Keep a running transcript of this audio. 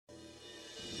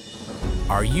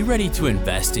Are you ready to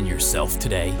invest in yourself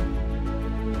today?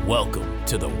 Welcome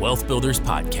to the Wealth Builders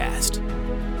Podcast,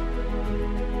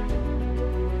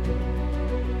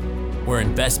 where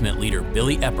investment leader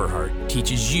Billy Epperhart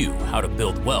teaches you how to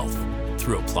build wealth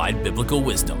through applied biblical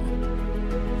wisdom.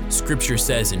 Scripture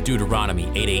says in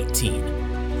Deuteronomy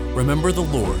 8:18, "Remember the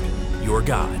Lord, your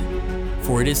God,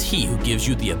 for it is He who gives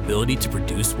you the ability to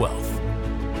produce wealth."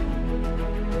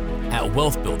 At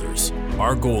Wealth Builders,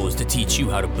 our goal is to teach you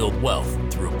how to build wealth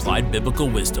through applied biblical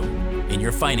wisdom in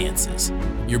your finances,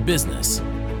 your business,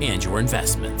 and your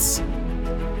investments.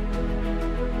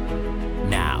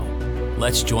 Now,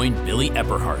 let's join Billy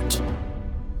Epperhart.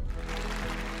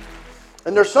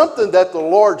 And there's something that the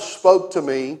Lord spoke to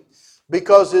me,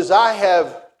 because as I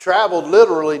have traveled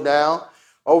literally now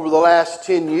over the last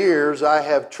 10 years, I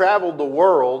have traveled the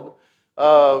world,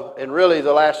 and really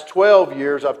the last 12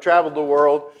 years I've traveled the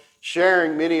world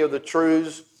sharing many of the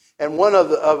truths, and one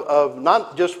of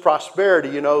not just prosperity.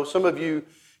 You know, some of you,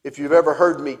 if you've ever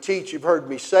heard me teach, you've heard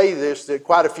me say this, that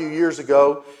quite a few years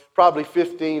ago, probably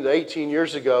 15 to 18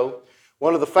 years ago,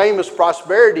 one of the famous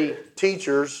prosperity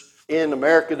teachers in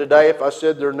America today, if I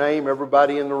said their name,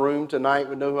 everybody in the room tonight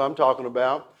would know who I'm talking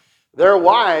about. Their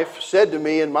wife said to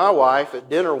me and my wife at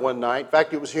dinner one night, in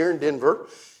fact it was here in Denver,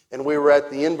 and we were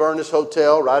at the Inverness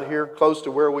Hotel right here close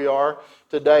to where we are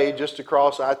today, just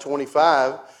across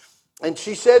I-25. And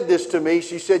she said this to me.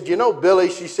 She said, "You know, Billy,"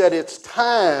 she said, "it's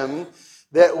time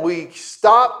that we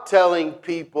stop telling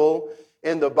people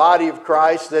in the body of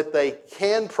Christ that they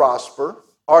can prosper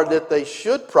or that they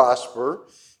should prosper."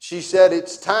 She said,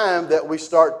 "It's time that we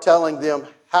start telling them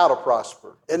how to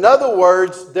prosper." In other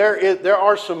words, there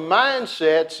are some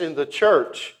mindsets in the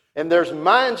church, and there's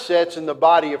mindsets in the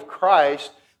body of Christ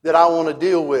that I want to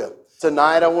deal with.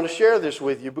 Tonight I want to share this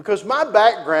with you because my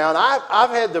background, I've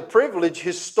had the privilege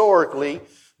historically,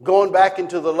 going back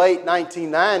into the late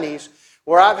 1990s,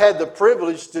 where I've had the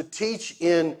privilege to teach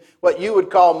in what you would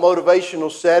call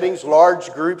motivational settings,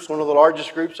 large groups, one of the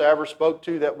largest groups I ever spoke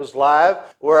to that was live,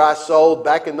 where I sold,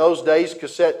 back in those days,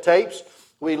 cassette tapes.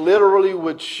 We literally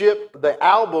would ship the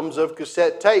albums of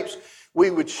cassette tapes. We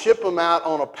would ship them out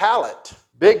on a pallet,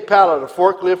 big pallet, a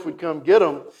forklift would come get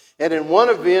them. And in one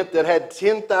event that had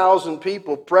 10,000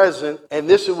 people present, and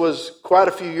this was quite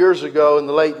a few years ago in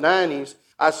the late 90s,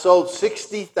 I sold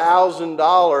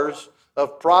 $60,000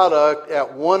 of product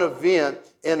at one event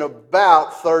in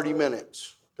about 30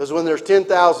 minutes. Because when there's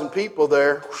 10,000 people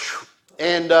there,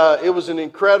 and it was an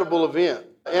incredible event.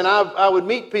 And I would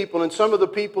meet people, and some of the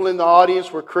people in the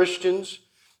audience were Christians,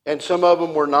 and some of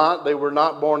them were not. They were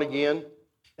not born again.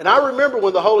 And I remember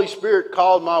when the Holy Spirit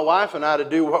called my wife and I to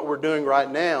do what we're doing right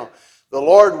now, the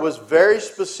Lord was very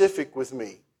specific with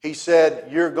me. He said,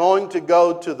 "You're going to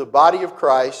go to the body of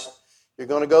Christ, you're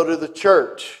going to go to the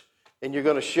church, and you're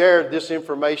going to share this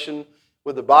information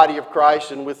with the body of Christ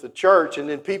and with the church. And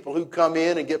then people who come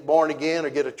in and get born again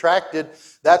or get attracted,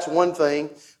 that's one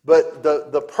thing. But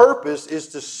the purpose is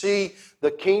to see the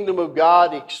kingdom of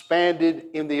God expanded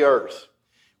in the earth."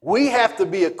 We have to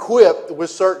be equipped with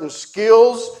certain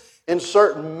skills and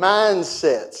certain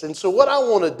mindsets. And so what I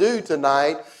want to do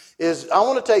tonight is I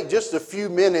want to take just a few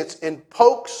minutes and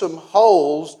poke some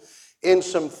holes in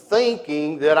some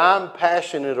thinking that I'm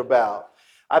passionate about.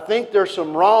 I think there's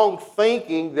some wrong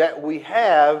thinking that we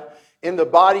have in the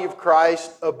body of Christ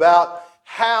about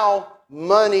how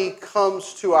money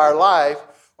comes to our life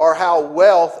or how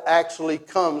wealth actually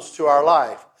comes to our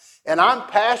life. And I'm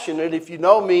passionate, if you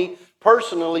know me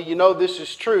personally, you know this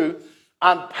is true.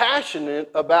 I'm passionate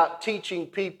about teaching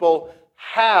people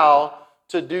how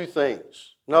to do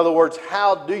things. In other words,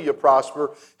 how do you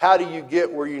prosper? How do you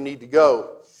get where you need to go?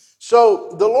 So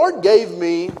the Lord gave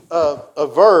me a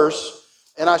verse,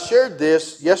 and I shared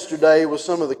this yesterday with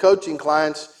some of the coaching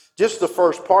clients, just the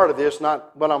first part of this,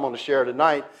 not what I'm going to share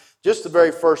tonight, just the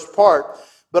very first part.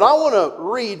 But I want to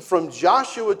read from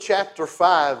Joshua chapter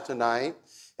 5 tonight.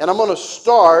 And I'm going to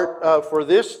start for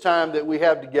this time that we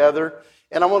have together.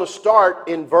 And I'm going to start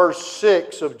in verse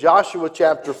 6 of Joshua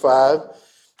chapter 5.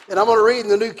 And I'm going to read in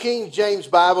the New King James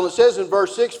Bible. It says in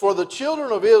verse 6, "For the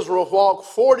children of Israel walked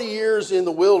 40 years in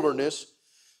the wilderness,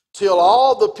 till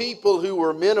all the people who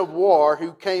were men of war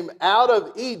who came out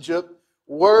of Egypt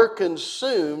were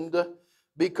consumed,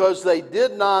 because they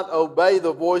did not obey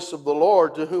the voice of the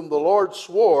Lord, to whom the Lord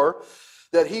swore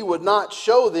that he would not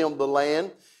show them the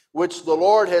land which the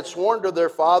Lord had sworn to their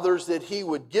fathers that he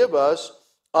would give us,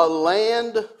 a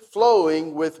land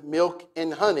flowing with milk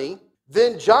and honey.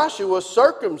 Then Joshua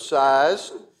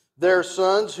circumcised their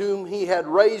sons whom he had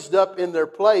raised up in their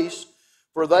place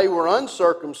for they were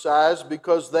uncircumcised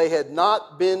because they had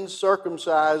not been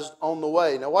circumcised on the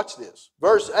way. Now watch this.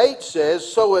 Verse 8 says,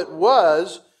 so it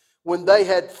was when they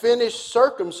had finished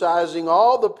circumcising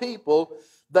all the people,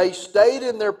 they stayed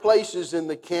in their places in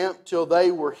the camp till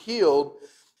they were healed.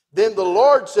 Then the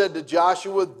Lord said to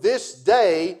Joshua, this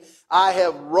day I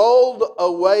have rolled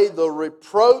away the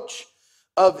reproach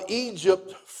of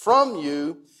Egypt from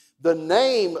you. The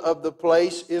name of the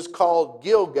place is called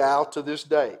Gilgal to this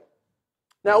day.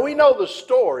 Now we know the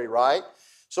story, right?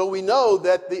 So we know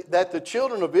that the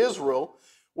children of Israel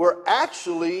were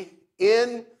actually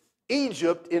in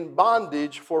Egypt in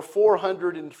bondage for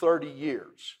 430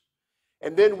 years.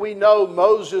 And then we know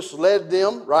Moses led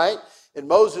them, right? And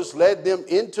Moses led them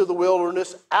into the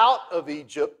wilderness out of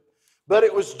Egypt. But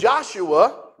it was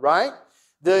Joshua, right?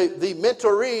 The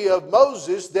mentoree of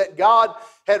Moses that God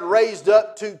had raised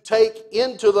up to take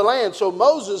into the land. So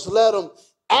Moses led them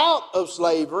out of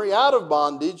slavery, out of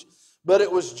bondage, but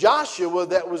it was Joshua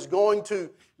that was going to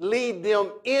lead them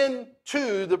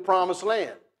into the promised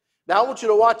land. Now I want you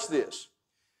to watch this.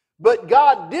 But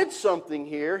God did something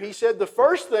here. He said the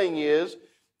first thing is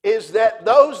that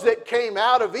those that came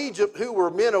out of Egypt who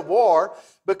were men of war,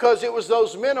 because it was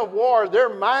those men of war,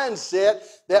 their mindset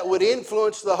that would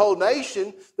influence the whole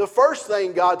nation, the first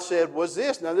thing God said was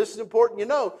this. Now this is important you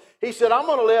know. He said, I'm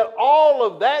going to let all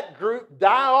of that group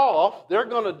die off. They're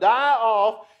going to die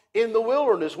off in the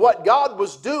wilderness. What God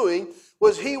was doing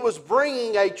was He was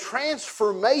bringing a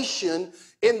transformation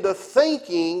in the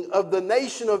thinking of the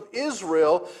nation of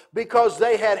Israel because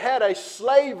they had had a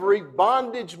slavery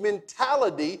bondage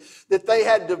mentality that they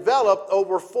had developed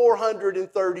over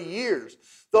 430 years.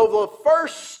 So the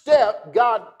first step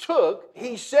God took,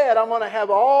 He said, I'm going to have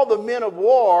all the men of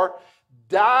war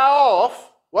die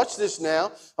off. Watch this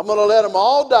now. I'm going to let them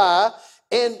all die.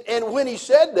 And when He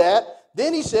said that,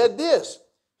 then He said this.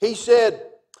 He said,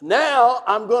 now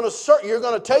you're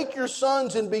going to take your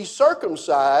sons and be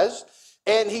circumcised.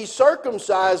 And He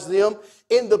circumcised them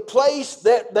in the place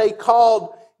that they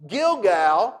called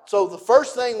Gilgal. So the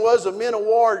first thing was the men of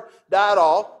war died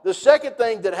off. The second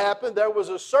thing that happened, there was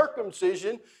a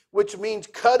circumcision, which means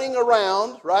cutting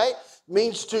around, right?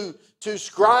 Means to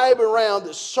scribe around,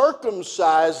 to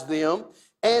circumcise them.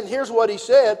 And here's what He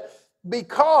said,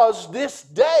 because this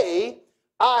day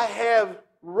I have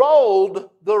rolled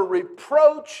the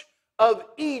reproach of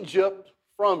Egypt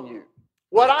from you.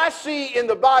 What I see in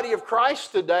the body of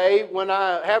Christ today, when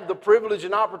I have the privilege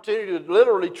and opportunity to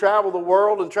literally travel the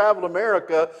world and travel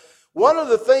America, one of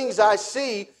the things I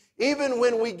see, even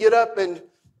when we get up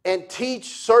and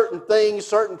teach certain things,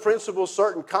 certain principles,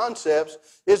 certain concepts,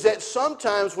 is that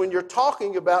sometimes when you're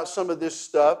talking about some of this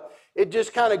stuff, it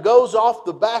just kind of goes off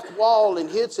the back wall and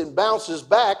hits and bounces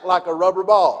back like a rubber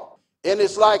ball. And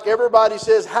it's like everybody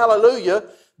says hallelujah,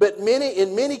 but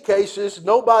in many cases,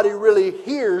 nobody really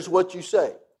hears what you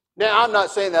say. Now, I'm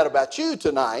not saying that about you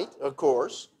tonight, of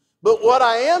course, but what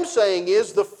I am saying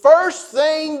is the first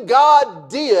thing God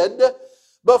did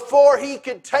before He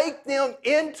could take them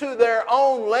into their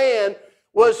own land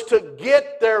was to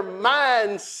get their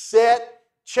mindset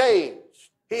changed.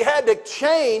 He had to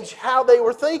change how they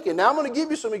were thinking. Now, I'm going to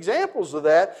give you some examples of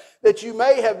that you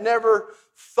may have never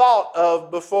thought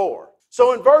of before.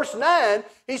 So in verse 9,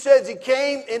 He says He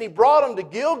came and He brought them to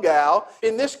Gilgal.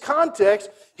 In this context,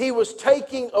 He was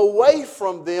taking away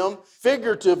from them,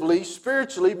 figuratively,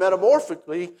 spiritually,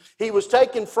 metamorphically, He was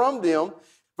taken from them.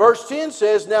 Verse 10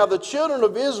 says, now the children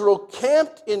of Israel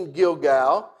camped in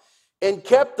Gilgal and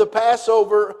kept the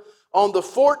Passover on the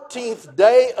 14th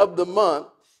day of the month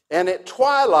and at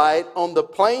twilight on the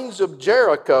plains of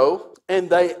Jericho, and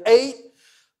they ate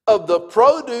of the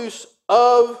produce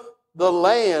of the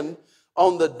land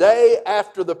on the day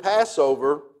after the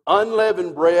Passover,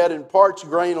 unleavened bread and parched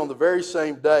grain on the very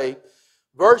same day.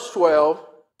 Verse 12,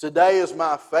 today is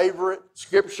my favorite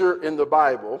scripture in the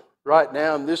Bible right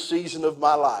now in this season of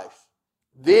my life.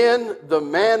 Then the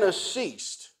manna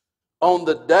ceased on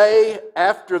the day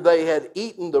after they had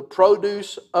eaten the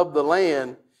produce of the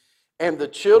land, and the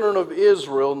children of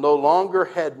Israel no longer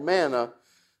had manna,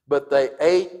 but they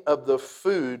ate of the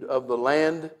food of the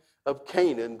land of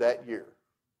Canaan that year.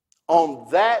 On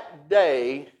that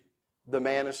day, the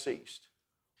manna ceased.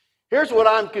 Here's what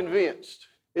I'm convinced,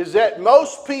 is that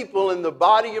most people in the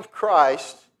body of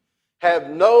Christ have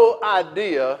no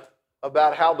idea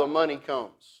about how the money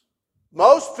comes.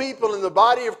 Most people in the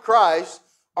body of Christ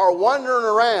are wandering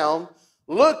around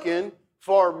looking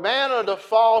for manna to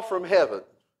fall from heaven.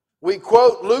 We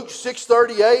quote Luke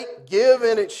 6:38, give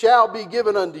and it shall be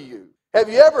given unto you. Have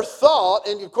you ever thought,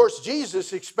 and of course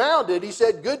Jesus expounded, He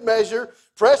said, good measure,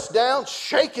 pressed down,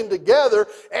 shaken together,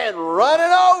 and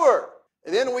running over.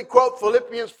 And then we quote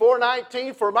Philippians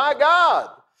 4:19, for my God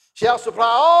shall supply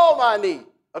all my need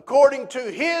according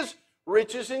to his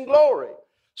riches in glory.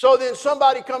 So then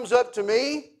somebody comes up to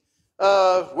me,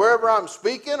 wherever I'm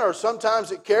speaking, or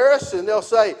sometimes at Karis, and they'll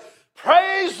say,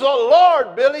 praise the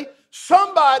Lord, Billy.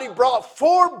 Somebody brought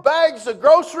 4 bags of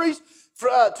groceries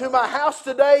to my house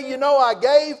today. You know, I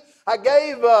gave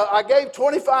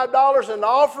 $25 in the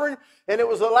offering, and it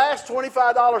was the last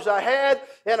 $25 I had,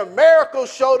 and a miracle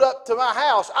showed up to my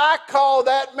house. I call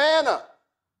that manna.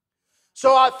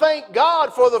 So I thank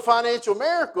God for the financial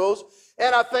miracles,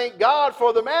 and I thank God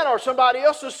for the manna. Or somebody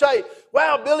else will say,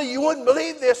 wow, Billy, you wouldn't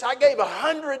believe this. I gave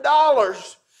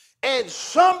 $100, and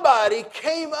somebody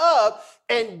came up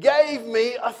and gave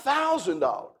me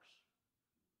 $1,000.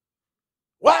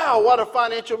 Wow, what a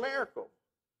financial miracle.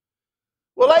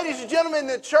 Well, ladies and gentlemen, in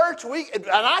the church, and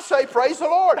I say praise the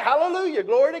Lord, hallelujah,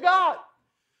 glory to God.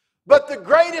 But the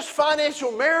greatest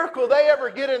financial miracle they ever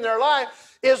get in their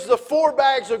life is the 4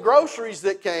 bags of groceries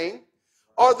that came,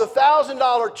 or the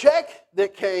 $1,000 check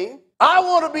that came. I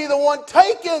want to be the one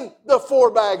taking the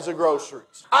 4 bags of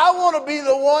groceries. I want to be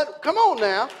the one, come on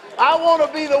now, I want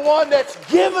to be the one that's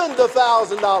given the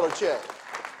 $1,000 check.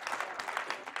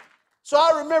 So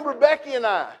I remember Becky and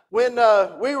I, when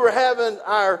we were having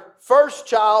our first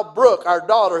child, Brooke, our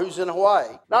daughter, who's in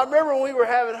Hawaii. Now I remember when we were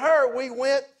having her, we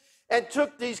went and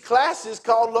took these classes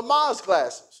called Lamaze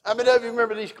classes. How many of you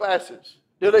remember these classes?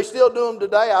 Do they still do them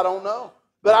today? I don't know.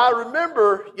 But I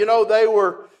remember, you know, they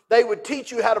would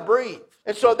teach you how to breathe.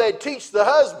 And so they'd teach the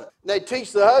husband. They'd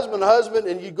teach the husband,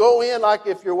 and you go in like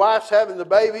if your wife's having the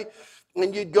baby,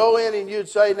 and you'd go in and you'd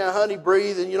say, now, honey,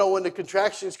 breathe. And, you know, when the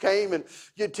contractions came, and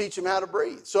you'd teach them how to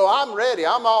breathe. So I'm ready.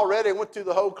 I'm all ready. I went through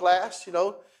the whole class, you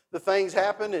know. The things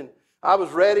happened, and I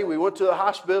was ready. We went to the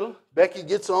hospital. Becky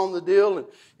gets on the deal,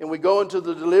 and we go into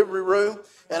the delivery room,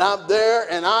 and I'm there,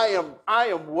 and I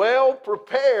am well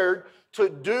prepared to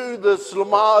do the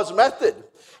Lamaze method.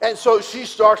 And so she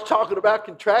starts talking about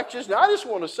contractions. Now, I just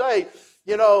want to say,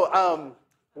 you know,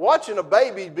 watching a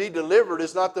baby be delivered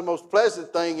is not the most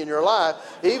pleasant thing in your life,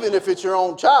 even if it's your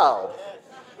own child.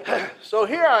 So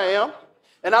here I am,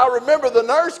 and I remember the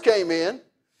nurse came in,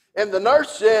 and the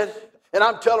nurse said, and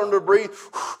I'm telling her to breathe.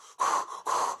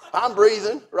 I'm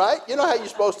breathing, right? You know how you're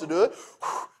supposed to do it.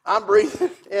 I'm breathing.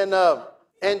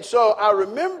 And so I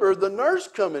remember the nurse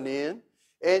coming in,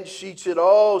 and she said,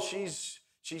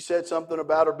 she said something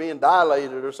about her being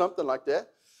dilated or something like that.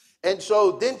 And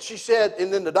so then she said,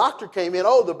 and then the doctor came in,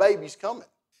 the baby's coming.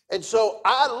 And so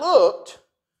I looked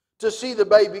to see the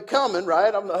baby coming,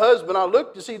 right? I'm the husband. I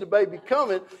looked to see the baby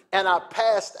coming, and I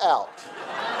passed out.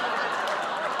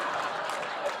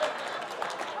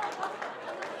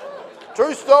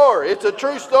 True story. It's a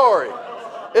true story.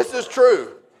 This is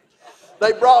true.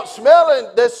 They brought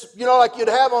smelling, this, you know, like you'd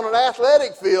have on an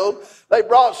athletic field. They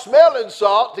brought smelling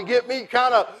salt to get me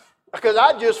kind of, because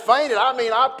I just fainted. I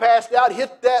mean, I passed out,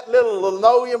 hit that little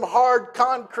linoleum, hard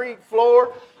concrete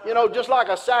floor, you know, just like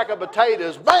a sack of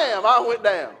potatoes. Bam, I went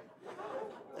down.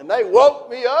 And they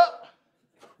woke me up.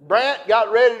 Brant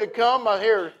got ready to come.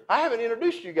 I haven't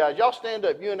introduced you guys. Y'all stand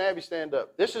up. You and Abby stand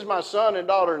up. This is my son and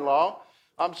daughter-in-law.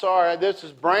 I'm sorry, this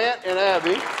is Brant and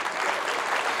Abby.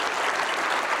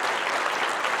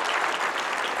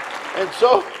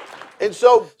 And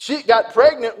so she got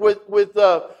pregnant with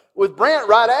Brant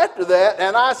right after that,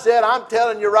 and I said, I'm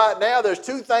telling you right now, there's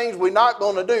 2 things we're not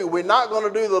going to do. We're not going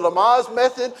to do the Lamaze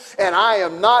method, and I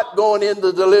am not going in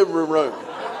the delivery room.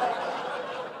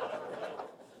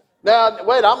 Now,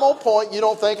 wait, I'm on point. You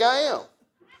don't think I am.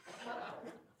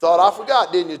 Thought I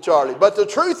forgot, didn't you, Charlie? But the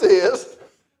truth is,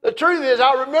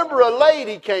 I remember a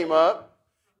lady came up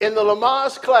in the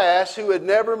Lamaze class who had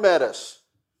never met us.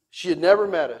 She had never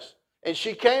met us. And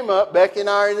she came up, Becky and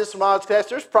I are in this Lamaze class.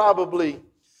 There's probably,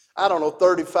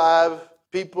 35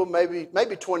 people,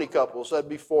 maybe 20 couples. That'd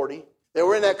be 40. They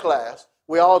were in that class.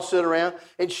 We all sit around.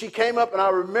 And she came up, and I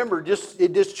remember it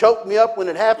just choked me up when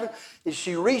it happened. And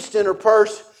she reached in her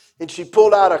purse, and she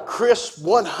pulled out a crisp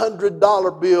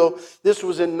 $100 bill. This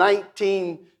was in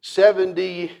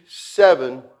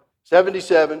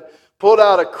 1977. Pulled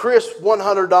out a crisp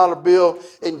 $100 bill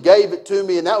and gave it to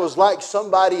me, and that was like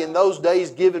somebody in those days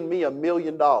giving me $1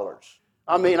 million.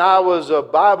 I mean, I was a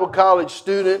Bible college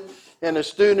student, and I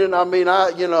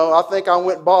think I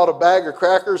went and bought a bag of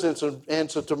crackers and some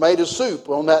tomato soup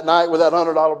on that night with that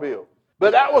 $100 bill.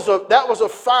 But that was a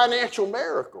financial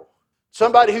miracle.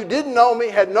 Somebody who didn't know me,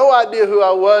 had no idea who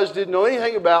I was, didn't know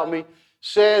anything about me,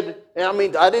 said,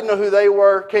 I didn't know who they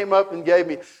were, came up and gave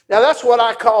me. Now that's what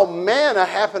I call manna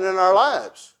happening in our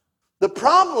lives. The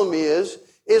problem is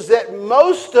that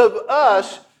most of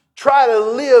us try to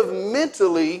live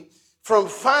mentally from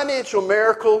financial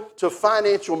miracle to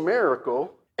financial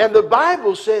miracle. And the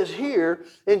Bible says here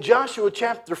in Joshua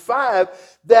chapter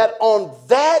 5 that on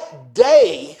that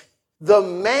day the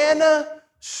manna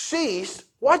ceased.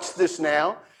 Watch this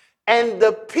now. And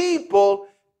the people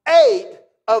ate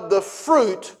of the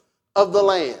fruit of the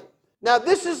land. Now,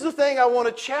 this is the thing I want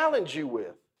to challenge you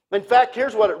with. In fact,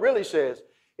 here's what it really says.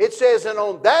 It says, and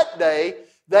on that day,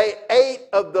 they ate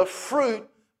of the fruit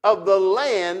of the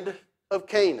land of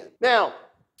Canaan. Now,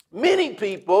 many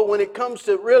people, when it comes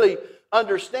to really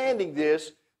understanding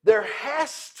this, there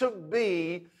has to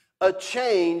be a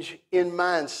change in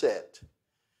mindset.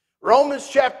 Romans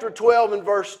chapter 12 and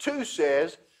verse 2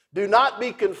 says, do not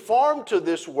be conformed to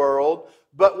this world,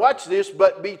 but watch this,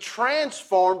 but be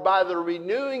transformed by the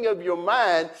renewing of your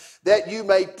mind, that you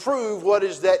may prove what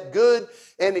is that good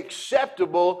and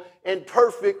acceptable and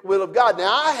perfect will of God.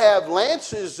 Now, I have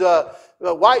Lance's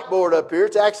whiteboard up here.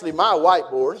 It's actually my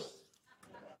whiteboard.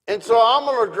 And so I'm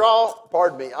going to draw,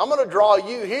 I'm going to draw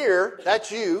you here.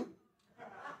 That's you,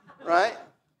 right?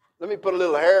 Let me put a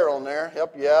little hair on there,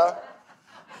 help you out.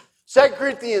 2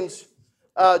 Corinthians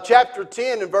chapter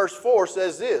 10 and verse 4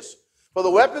 says this, for the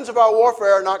weapons of our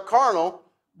warfare are not carnal,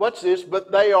 watch this,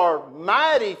 but they are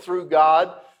mighty through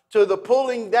God to the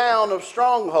pulling down of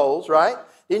strongholds, right?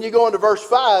 Then you go into verse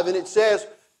 5 and it says,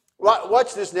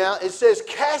 watch this now, it says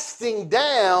casting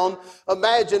down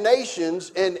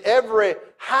imaginations and every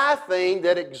high thing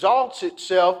that exalts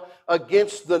itself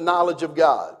against the knowledge of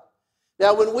God.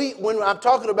 Now, when I'm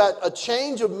talking about a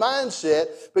change of mindset,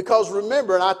 because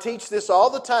remember, and I teach this all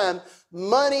the time,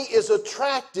 money is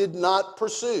attracted, not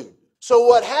pursued. So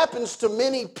what happens to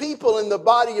many people in the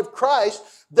body of Christ,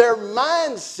 their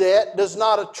mindset does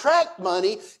not attract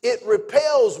money, it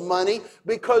repels money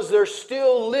because they're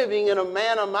still living in a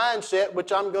manna mindset,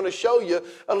 which I'm going to show you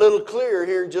a little clearer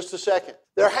here in just a second.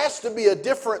 There has to be a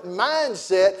different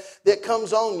mindset that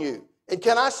comes on you. And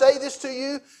can I say this to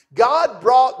you? God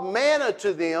brought manna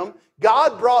to them.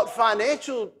 God brought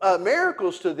financial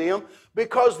miracles to them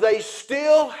because they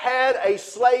still had a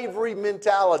slavery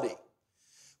mentality.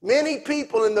 Many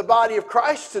people in the body of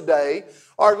Christ today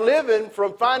are living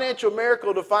from financial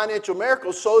miracle to financial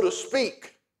miracle, so to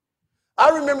speak. I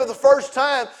remember the first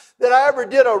time that I ever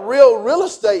did a real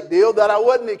estate deal that I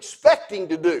wasn't expecting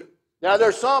to do. Now,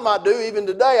 there's some I do, even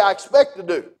today, I expect to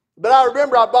do. But I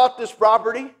remember I bought this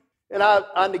property, and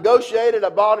I negotiated, I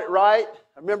bought it right.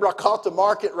 I remember I caught the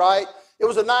market right. It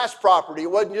was a nice property. It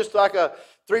wasn't just like a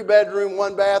 3-bedroom,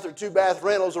 1-bath, or 2-bath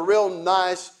rental. It was a real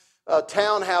nice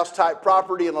townhouse type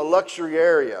property in a luxury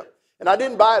area. And I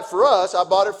didn't buy it for us. I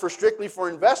bought it strictly for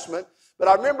investment. But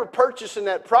I remember purchasing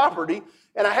that property,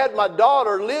 and I had my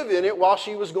daughter live in it while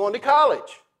she was going to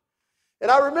college.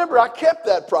 And I remember I kept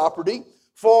that property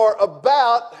for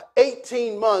about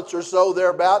 18 months or so,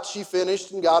 thereabouts. She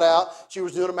finished and got out. She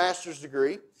was doing a master's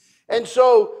degree. And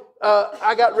so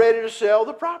I got ready to sell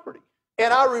the property.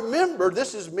 And I remember,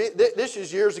 this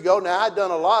is years ago now. I'd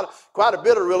done quite a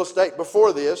bit of real estate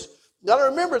before this. Now I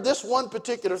remember this one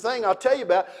particular thing I'll tell you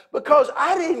about, because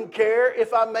I didn't care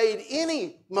if I made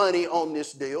any money on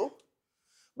this deal,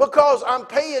 because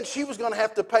she was going to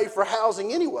have to pay for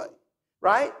housing anyway,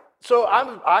 right? So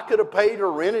I could have paid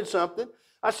or rented something.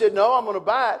 I said, no, I'm going to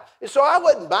buy it. And so I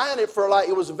wasn't buying it for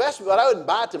it was investment, but I wouldn't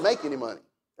buy it to make any money.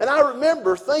 And I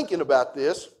remember thinking about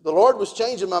this. The Lord was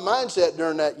changing my mindset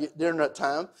during that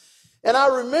time. And I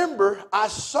remember I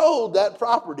sold that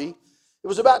property. It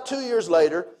was about 2 years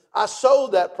later. I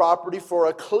sold that property for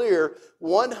a clear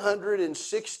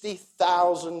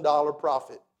 $160,000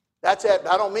 profit. I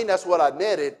don't mean that's what I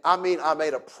netted. I mean I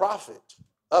made a profit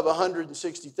of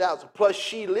 $160,000. Plus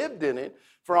she lived in it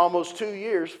for almost 2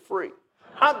 years free.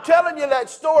 I'm telling you that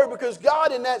story because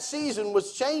God in that season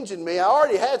was changing me. I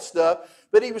already had stuff,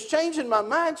 but He was changing my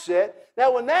mindset.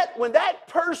 Now, when that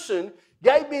person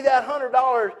gave me that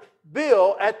 $100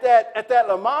 bill at that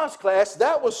Lamaze class,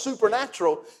 that was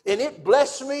supernatural, and it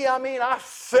blessed me. I mean, I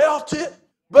felt it.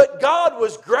 But God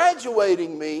was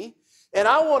graduating me, and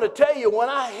I want to tell you, when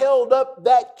I held up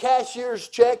that cashier's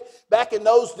check back in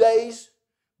those days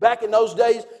at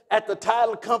the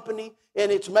title company, and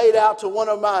it's made out to one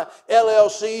of my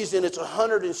LLCs, and it's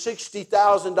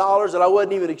 $160,000 that I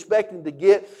wasn't even expecting to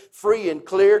get free and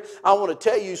clear. I want to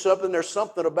tell you something. There's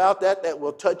something about that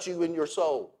will touch you in your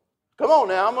soul. Come on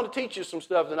now, I'm going to teach you some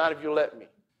stuff tonight if you'll let me.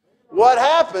 What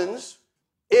happens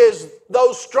is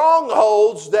those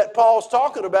strongholds that Paul's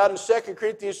talking about in 2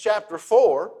 Corinthians chapter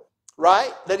 4,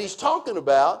 right, that he's talking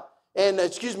about, and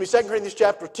 2 Corinthians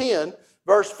chapter 10,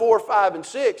 verse 4, 5, and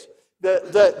 6,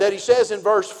 that he says in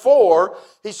verse 4,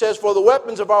 he says, for the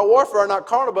weapons of our warfare are not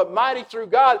carnal, but mighty through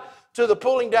God to the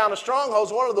pulling down of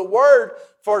strongholds, one of the word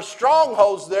for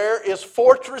strongholds there is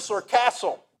fortress or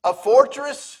castle. A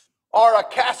fortress or a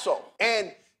castle.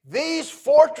 And these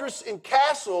fortress and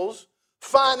castles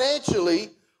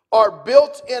financially are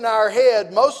built in our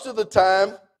head most of the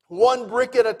time, one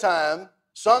brick at a time,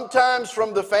 sometimes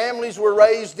from the families we're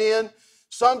raised in,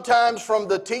 sometimes from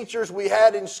the teachers we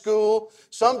had in school,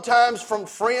 sometimes from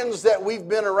friends that we've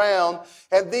been around.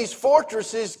 And these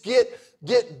fortresses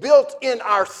get built in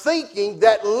our thinking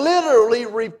that literally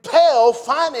repel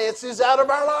finances out of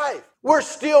our life. We're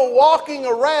still walking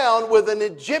around with an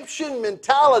Egyptian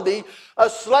mentality,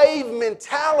 a slave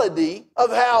mentality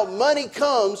of how money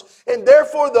comes, and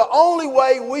therefore the only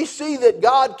way we see that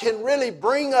God can really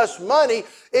bring us money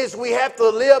is we have to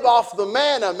live off the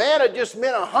manna. Manna just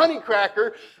meant a honey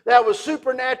cracker that was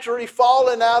supernaturally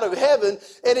fallen out of heaven,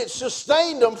 and it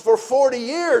sustained them for 40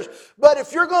 years. But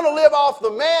if you're going to live off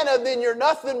the manna, then you're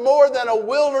nothing more than a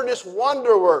wilderness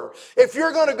wanderer. If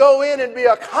you're going to go in and be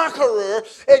a conqueror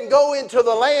and go into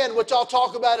the land, which I'll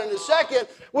talk about in a second,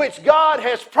 which God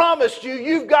has promised you,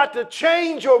 you've got to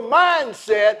change your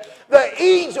mindset.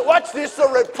 Watch this, the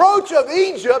reproach of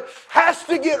Egypt has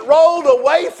to get rolled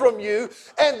away from you.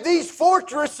 And these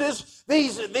fortresses,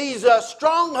 these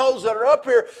strongholds that are up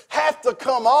here have to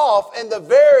come off. And the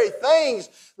very things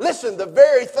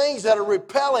that are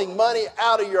repelling money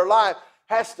out of your life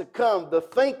has to come. The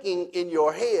thinking in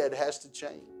your head has to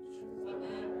change.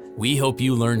 We hope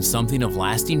you learned something of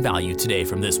lasting value today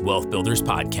from this Wealth Builders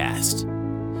podcast.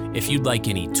 If you'd like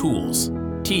any tools,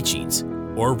 teachings,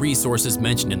 or resources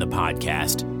mentioned in the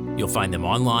podcast, you'll find them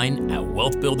online at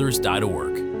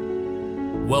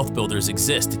wealthbuilders.org. Wealth Builders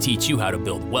exists to teach you how to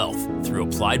build wealth through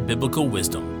applied biblical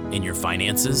wisdom in your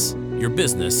finances, your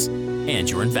business, and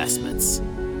your investments.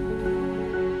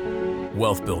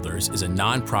 Wealth Builders is a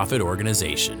nonprofit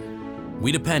organization.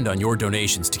 We depend on your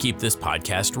donations to keep this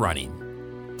podcast running.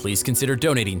 Please consider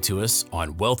donating to us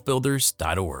on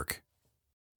wealthbuilders.org.